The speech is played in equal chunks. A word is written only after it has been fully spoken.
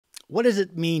What does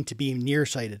it mean to be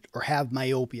nearsighted or have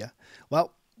myopia?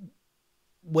 Well,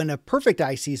 when a perfect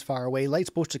eye sees far away, light's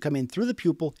supposed to come in through the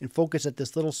pupil and focus at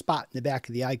this little spot in the back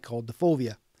of the eye called the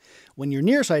fovea. When you're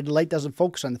nearsighted, light doesn't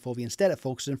focus on the fovea. Instead, it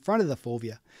focuses in front of the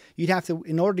fovea. You'd have to,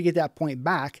 in order to get that point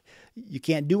back, you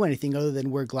can't do anything other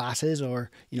than wear glasses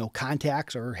or,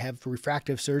 contacts or have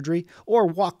refractive surgery or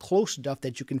walk close enough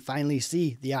that you can finally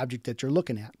see the object that you're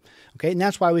looking at. Okay, and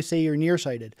that's why we say you're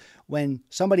nearsighted. When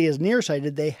somebody is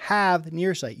nearsighted, they have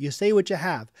nearsight. You say what you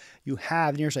have. You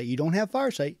have nearsight. You don't have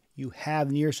farsight. You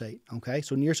have nearsight. Okay,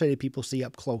 so nearsighted people see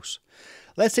up close.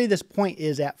 Let's say this point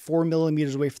is at 4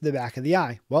 millimeters away from the back of the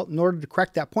eye. Well, in order to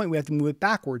correct that point, we have to move it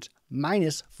backwards,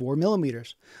 minus 4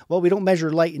 millimeters. Well, we don't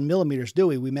measure light in millimeters, do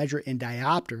we? We measure it in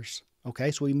diopters.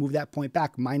 Okay, so we move that point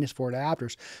back, minus 4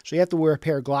 diopters. So you have to wear a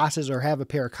pair of glasses or have a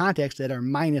pair of contacts that are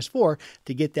minus 4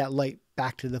 to get that light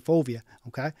back to the fovea.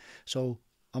 Okay, so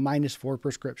a minus 4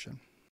 prescription.